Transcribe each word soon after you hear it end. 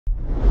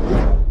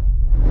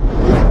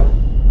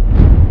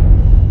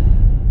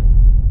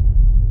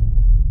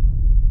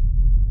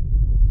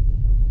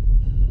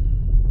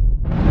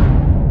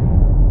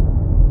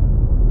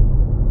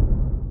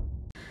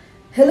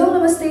Hello,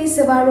 namaste,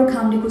 Savaro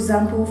Kamdi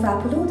Kuzampo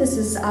Fapulo. This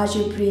is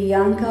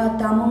Priyanka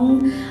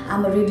Tamang.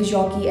 I'm a radio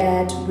jockey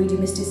at Radio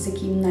MIsty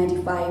Sikkim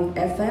 95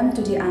 FM.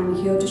 Today I'm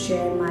here to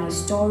share my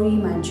story,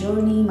 my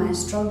journey, my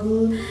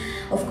struggle,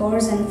 of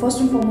course. And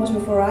first and foremost,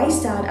 before I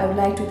start, I would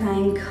like to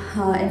thank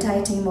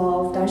entire team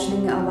of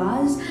DARJEELIngey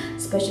AWAAZ,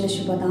 especially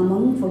Priyanka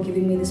Tamang, for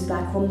giving me this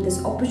platform,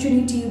 this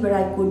opportunity where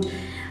I could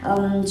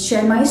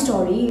share my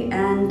story.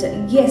 And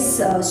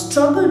yes,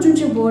 struggle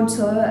junche word,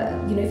 sir.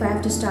 If I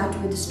have to start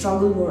with the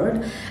struggle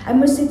word, I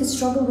must say the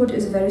struggle word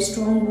is a very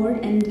strong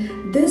word, and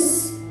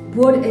this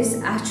word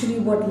is actually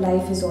what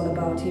life is all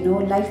about.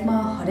 Life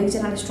ma harik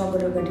jana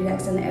struggle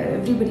and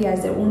everybody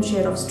has their own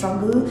share of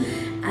struggle.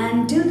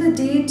 And till the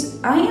date,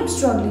 I am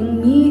struggling.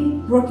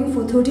 Me working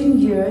for 13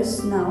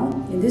 years now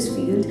in this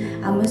field,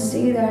 I must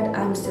say that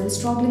I'm still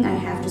struggling. I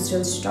have to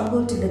still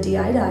struggle till the day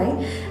I die,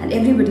 and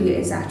everybody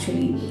is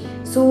actually.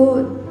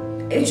 So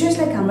it's just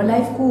like our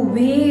life go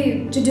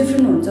way to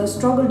different ones, or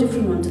struggle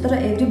different ones. That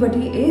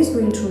everybody is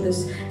going through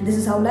this. This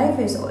is how life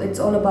is. It's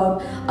all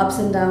about ups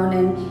and downs.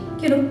 And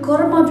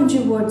karma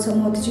junche word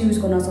somewhat use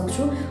gonna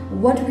sakchu.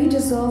 What we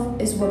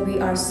deserve is what we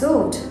are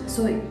served.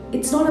 So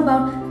it's not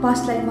about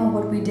past life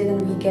what we did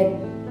and we get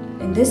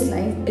in this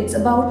life. It's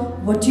about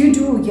what you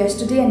do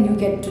yesterday and you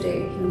get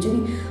today.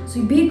 So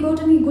you be good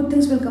and good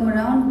things will come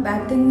around.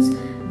 Bad things,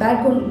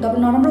 bad karma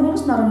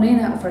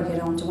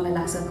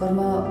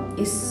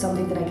is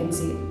something that I can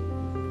say.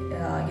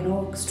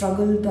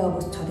 Struggle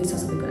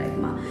life.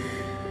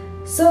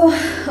 So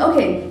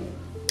okay,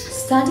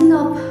 starting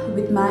up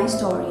with my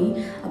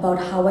story about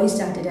how I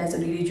started as a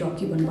radio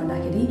jockey.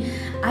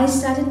 I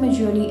started my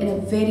journey in a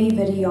very,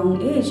 very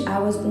young age. I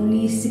was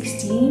only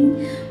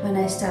 16 when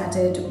I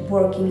started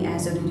working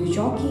as a radio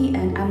jockey,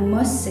 and I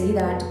must say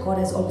that God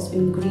has always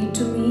been great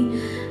to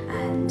me.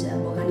 And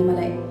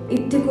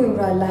it's a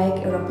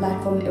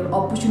platform, an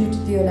opportunity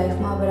to your life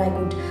where I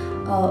could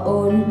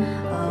earn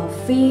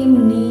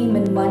fame, name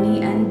and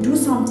money, and do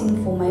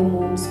something for my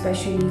mom,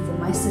 especially for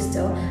my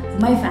sister, for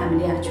my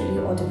family actually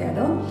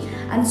altogether.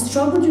 And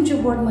struggle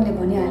junche word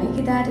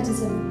that it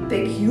is a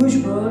big,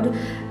 huge word,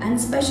 and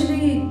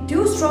especially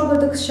to struggle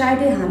the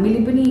shayad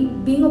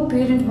being a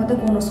parent mother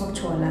gonna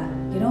सक्छु होला,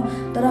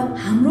 तर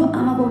हाम्रो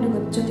आमा बाउले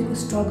जतिको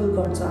struggle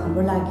गर्छ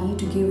हाम्रो लागि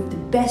to give the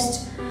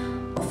best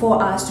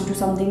for us to do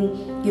something,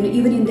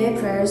 even in their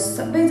prayers.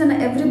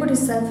 Everybody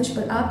is selfish,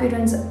 but our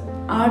parents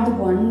are the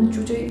one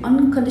who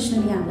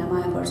unconditionally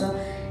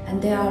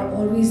and they are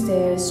always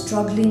there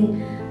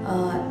struggling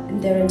in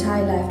their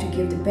entire life to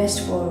give the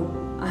best for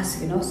us,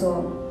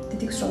 so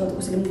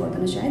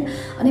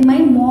and my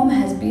mom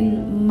has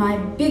been my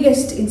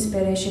biggest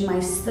inspiration, my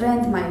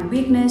strength, my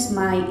weakness,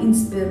 my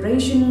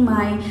inspiration,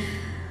 my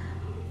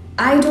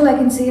idol, I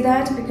can say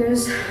that,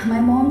 because my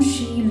mom,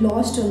 she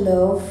lost her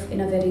love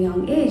in a very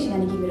young age. I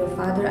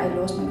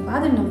lost my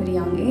father in a very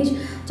young age.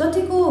 So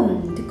the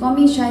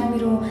kami shayad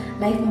mero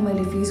life ma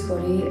maile face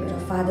gare ra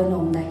father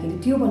nahundakheri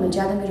tyo bhanda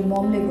jyada mero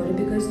mom le gare,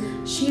 because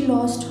she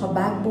lost her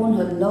backbone,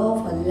 her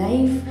love, her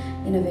life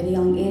in a very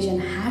young age,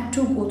 and had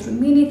to go through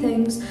many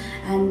things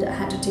and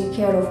had to take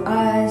care of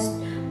us,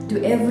 do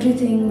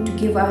everything to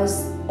give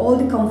us all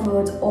the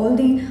comforts, all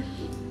the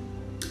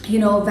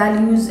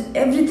values,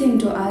 everything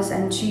to us,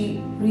 and she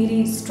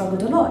really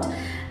struggled a lot.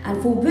 And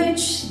for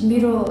which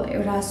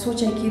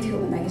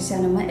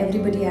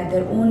everybody had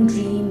their own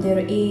dream, their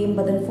aim,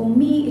 but then for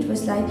me it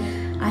was like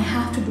I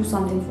have to do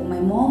something for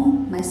my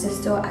mom, my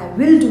sister. I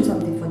will do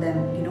something for them,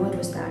 it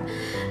was that.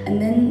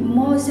 And then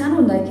more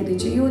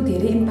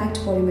impact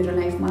for my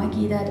life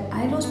that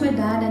I lost my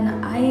dad, and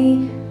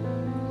I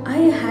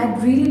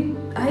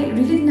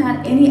really didn't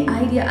have any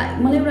idea. I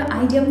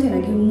idea they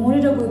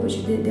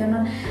are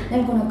not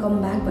gonna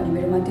come back.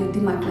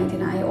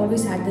 I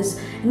always had this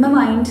in my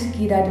mind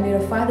that my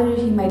father,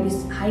 he might be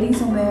hiding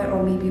somewhere,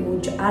 or maybe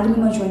army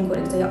ma join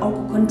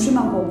country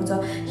ma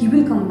he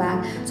will come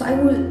back. So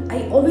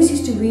I always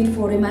used to wait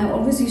for him. I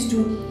always used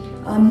to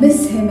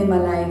miss him in my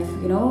life.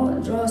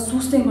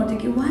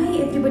 Why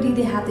everybody,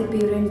 they have their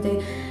parents,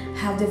 they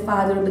have their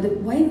father, but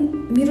why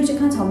मेरो चाहिँ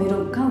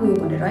कहाँ गयो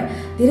भनेर है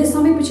धेरै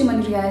समयपछि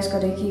मैले realise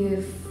गरे कि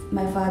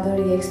my father,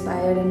 he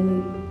expired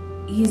and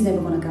he is never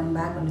going to come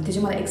back भन्ने त्यो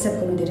चाहिँ मलाई एक्सेप्ट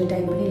गर्न धेरै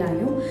टाइम पनि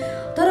लाग्यो.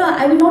 तर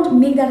I will not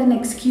make that an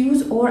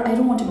excuse, or I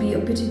don't want to be a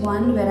pity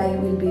one where I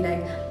will be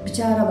like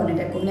बिचारा भन्ने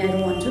टाइपको पनि I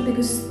don't want to,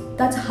 because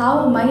that's how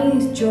my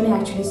journey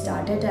actually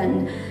started.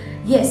 And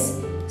yes,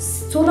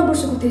 16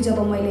 वर्षको थिएँ जब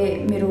मैले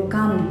मेरो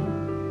काम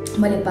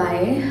मैले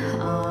पाएँ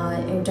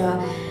एउटा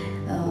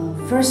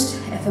first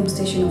FM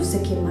station of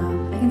Sikkim.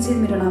 I can say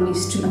मेरो नाम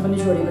हिस्ट्रीमा पनि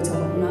जोडेको छ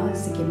भन्न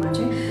सिक्किममा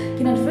चाहिँ,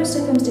 किन first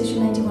FM station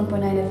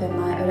 91.9 FM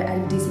मा एउटा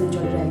advertisement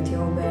जोडिरहेको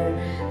थियो, where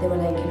they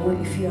were like,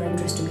 if you are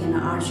interested to be an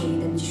RJ,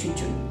 then you should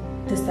do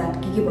this, that,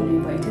 के भन्ने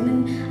भयो थियो.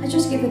 And then I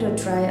just gave it a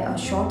try, a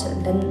shot,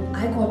 and then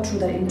I got through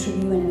that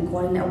interview and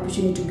got an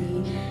opportunity to be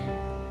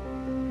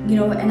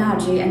an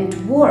RJ and to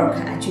work,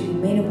 actually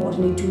main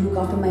importantly to look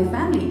after my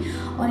family.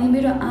 अनि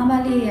मेरो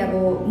आमाले अब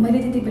मैले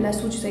त्यति बेला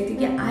सोचिसकेको थिएँ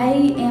कि I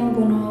am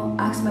gonna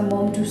ask my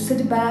mom to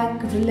sit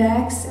back,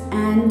 relax,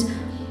 and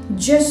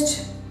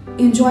just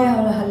enjoy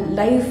her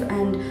life,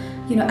 and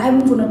I'm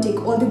going to take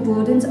all the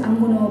burdens. I'm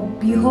going to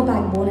be her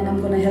backbone, and I'm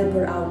going to help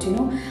her out,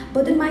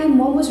 But then my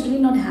mom was really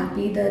not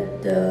happy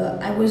that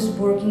I was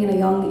working in a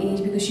young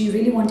age, because she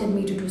really wanted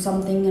me to do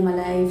something in my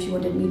life. She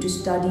wanted me to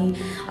study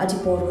aji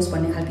paros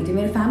bhanne khalke थियो.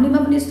 मेरो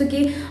फ्यामिलीमा पनि यस्तो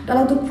के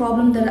डलाउँदो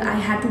problem that I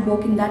had to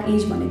work in that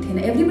age भन्ने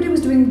थिएन. Everybody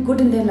was doing good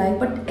in their life,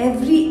 but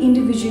every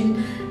individual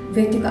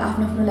व्यक्तिको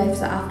आफ्नो आफ्नो लाइफ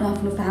छ, आफ्नो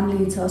आफ्नो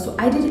फ्यामिली छ. So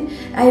I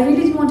really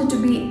didn't wanted to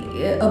be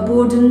a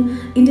burden,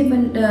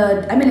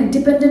 independent. I mean, like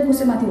dependent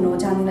कसैमाथि हुन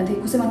चाहदिनँ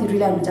थिएँ, कसैमाथि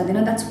rely हुन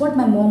चाहदिनँ. That's what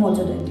my mom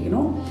also did,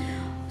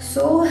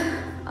 So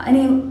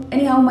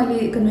anyhow मैले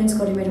कन्भिन्स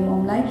गरेँ मेरो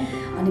ममलाई,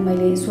 अनि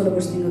मैले 16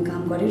 वर्षदेखिको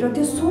काम गरेँ. र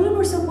त्यो 16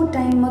 वर्षको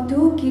टाइममा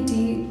त्यो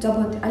केटी जब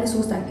अहिले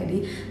सोच्दाखेरि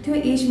त्यो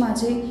एजमा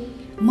चाहिँ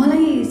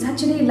मलाई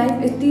साँच्चै नै लाइफ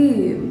यति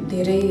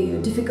धेरै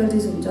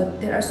डिफिकल्टिज हुन्छ.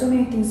 There are so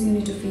many things you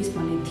need to face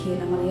भन्ने थिएन,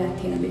 मलाई याद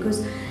थिएन. Because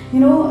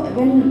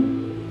when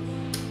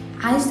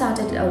I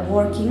started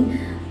working,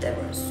 there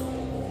were so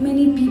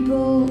many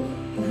people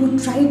who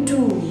tried to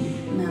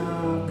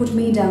put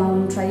me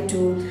down, tried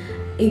to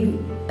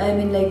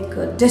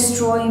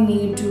destroy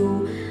me, to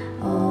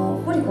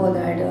what do you call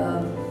that,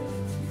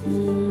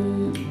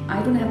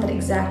 I don't have that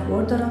exact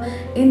word, तर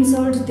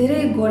insult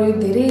धेरै गर्यो,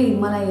 धेरै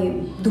मलाई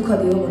दुःख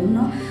दियो भनौँ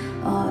न.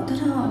 तर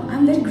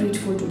I'm very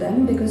grateful to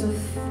them, because of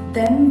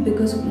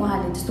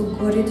उहाँहरूले त्यस्तो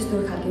गरे, त्यस्तो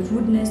खालको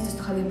रुडनेस,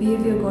 त्यस्तो खालको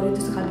बिहेभियर गर्यो,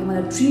 त्यस्तो खालको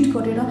मलाई ट्रिट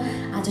गरेर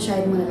आज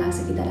सायद मलाई लाग्छ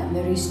कि that I'm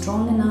very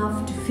strong enough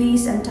to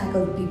face and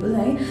tackle people,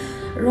 है.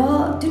 र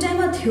त्यो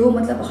टाइममा थियो,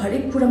 मतलब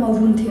हरेक कुरामा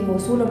रुन्थेँ म.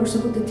 16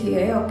 वर्षको त थिएँ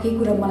है. केही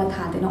कुरा मलाई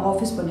थाहा थिएन,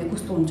 अफिस भन्ने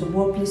कस्तो हुन्छ,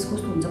 वर्क प्लेस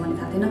कस्तो हुन्छ भन्ने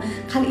थाहा थिएन.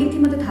 खालि यति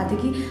मात्रै थाहा थियो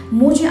कि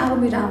म चाहिँ अब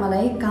मेरो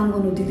आमालाई काम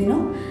गर्नु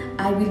दिँदिनँ.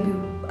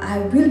 I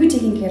will be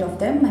taking care of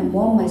them, my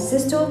mom, my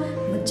sister.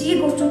 म जे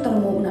गर्छु तर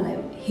म उनीहरूलाई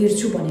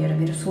हेर्छु भनेर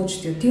मेरो सोच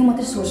थियो. त्यो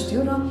मात्रै सोच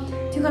थियो. र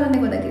त्यो कारणले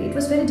गर्दाखेरि it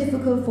was very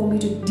difficult for me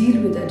to deal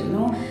with it.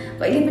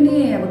 कहिले पनि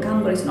अब काम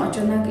गरेपछि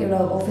अचानक एउटा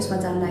अफिसमा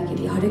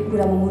जाँदाखेरि हरेक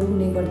कुरामा म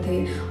रुने गर्थेँ.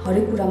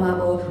 हरेक कुरामा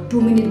अब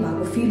 2 मिनट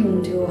भएको फिल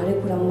हुन्थ्यो, हरेक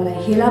कुरामा मलाई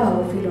हेला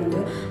भएको फिल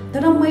हुन्थ्यो.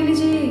 तर मैले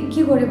चाहिँ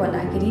के गरेँ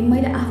भन्दाखेरि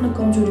मैले आफ्नो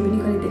कमजोरी पनि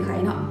कहिले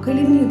देखाएन.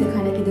 कहिले पनि यो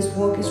देखाएन कि this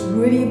work is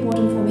really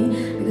important for me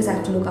because I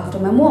have to look after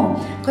my मम.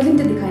 कहिले पनि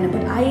त्यो देखाएन.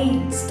 बट आई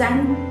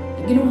स्ट्यान्ड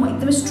म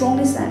एकदमै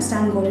स्ट्रङली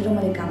स्ट्यान्ड गरेर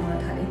मैले काम गर्न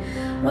थालेँ.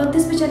 र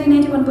त्यस पछाडि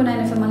 91.9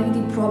 FM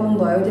अलिकति प्रब्लम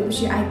भयो.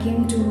 त्यसपछि आई केम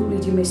टु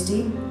रेडियो मिस्टी,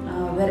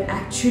 वेयर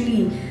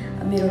एक्चुली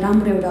मेरो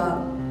राम्रो एउटा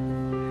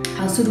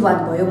सुरुवात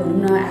भयो भनौँ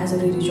न एज अ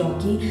रेडियो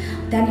जकी.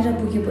 त्यहाँनिर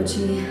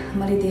पुगेपछि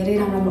मैले धेरै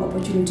राम्रो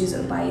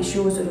अपर्च्युनिटिजहरू पाएँ,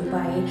 सोजहरू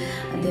पाएँ,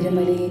 धेरै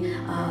मैले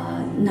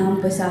नाम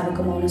पैसाहरू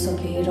कमाउन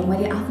सकेँ, र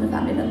मैले आफ्नो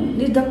फ्यामिलीलाई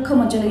निर्धक्क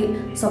मजाले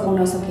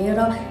सघाउन सकेँ. र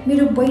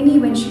मेरो बहिनी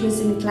when she was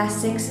in class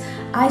 6,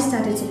 I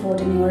started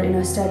supporting her in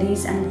her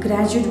studies, and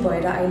graduate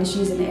भएर अहिले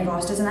she is an air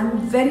hostess, and I'm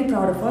very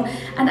proud of her,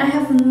 and I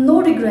have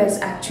no regrets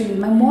actually.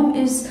 My mom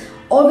is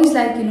always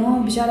like,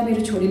 बिचारा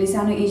मेरो छोरीले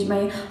सानो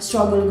एजमै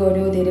struggle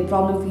गर्यो, धेरै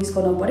problem face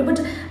गर्नु पर्यो. But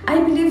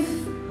I believe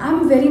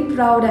I'm very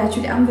proud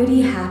actually. I'm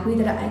very happy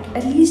that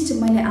at least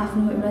मैले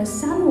आफ्नो एउटा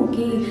सानो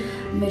केही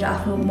मेरो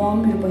आफ्नो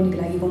मम, मेरो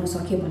बहिनीको लागि गर्न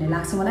सकेँ भन्ने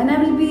लाग्छ मलाई. And I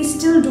will be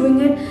still doing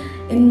it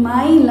in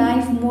my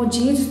life. म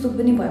जे जस्तो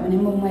पनि भयो भने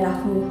म मेरो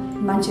आफ्नो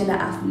मान्छेलाई,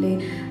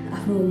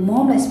 आफ्नो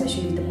ममलाई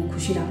स्पेसली त म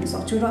खुसी राख्न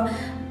सक्छु. र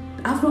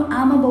आफ्नो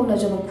आमा बाउलाई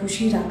जब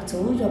खुसी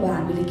राख्छौँ, जब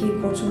हामीले के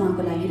गर्छौँ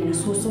उहाँको लागि भनेर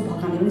सोच्छौँ,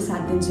 भगवान्ले पनि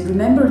साथ दिन्छ.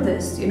 रिमेम्बर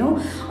दिस,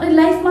 अनि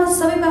लाइफमा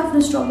सबैको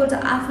आफ्नो स्ट्रगल छ,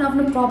 आफ्नो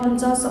आफ्नो प्रब्लम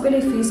छ, सबैले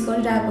फेस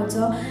गरिरहेको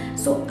छ.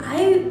 So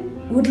I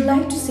would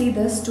like to say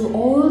this to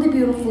all the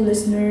beautiful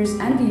listeners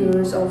and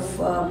viewers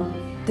of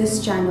this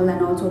channel,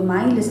 and also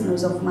my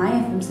listeners of my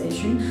FM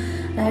station,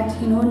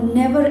 that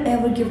never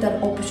ever give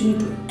that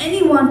opportunity to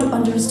anyone to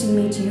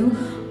underestimate you,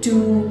 to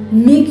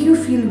make you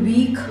feel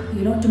weak,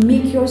 to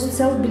make your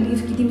self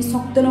belief कि तिमी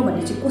सक्दैनौ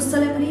भन्ने चाहिँ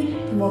कसैलाई पनि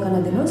मौका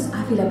नदिनुहोस्,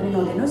 आफैलाई पनि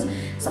नदिनुहोस्.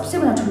 सबसे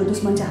भन्दा ठुलो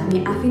दुश्मन चाहिँ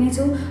हामी आफै नै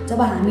छौँ.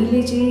 जब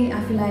हामीले चाहिँ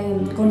आफैलाई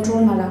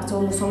कन्ट्रोलमा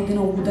राख्छौँ, म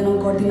सक्दिनँ, हुँदैन,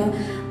 गर्दिनँ,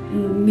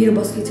 मेरो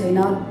बसकी छैन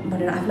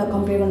भनेर आफूलाई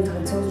कम्पेयर गर्न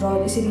थाल्छौँ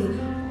र यसरी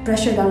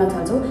प्रेसर गर्न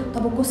थाल्छौँ,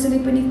 तब कसैले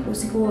पनि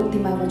कसैको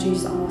दिमागमा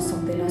चेन्ज आउन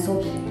सक्दैन. So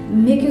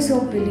make your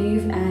self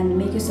believe and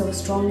make your self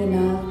strong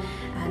enough.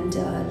 And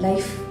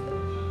life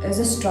is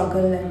a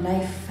struggle, and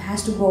life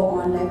has to go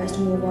on, life has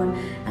to move on.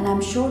 And I am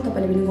sure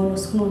तपाईँले पनि गर्नु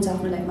सक्नुहुन्छ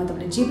आफ्नो लाइफमा.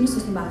 तपाईँले जे पनि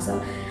सोच्नु भएको छ,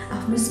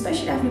 आफ्नो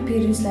स्पेसली आफ्नो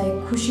पेरेन्ट्सलाई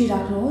खुसी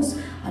राख्नुहोस्,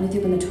 अनि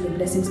त्योभन्दा ठुलो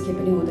ब्लेसिङ्स केही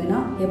पनि हुँदैन.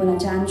 यो भन्न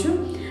चाहन्छु.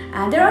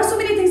 And there are so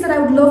many things that I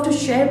would love to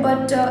share,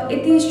 but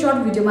in this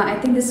short video, I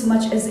think this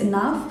much is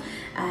enough.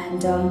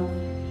 And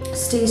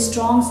stay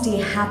strong, stay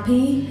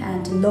happy,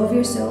 and love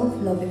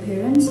yourself, love your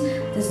parents.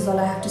 This is all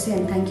I have to say,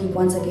 and thank you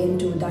once again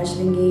to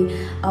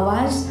DARJEELINGEY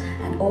AWAAZ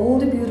and all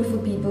the beautiful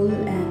people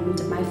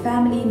and my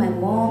family, my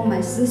mom,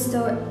 my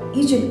sister,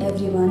 each and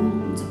everyone.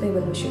 It's a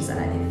big wishes that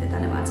I live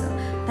with.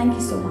 Thank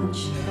you so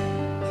much.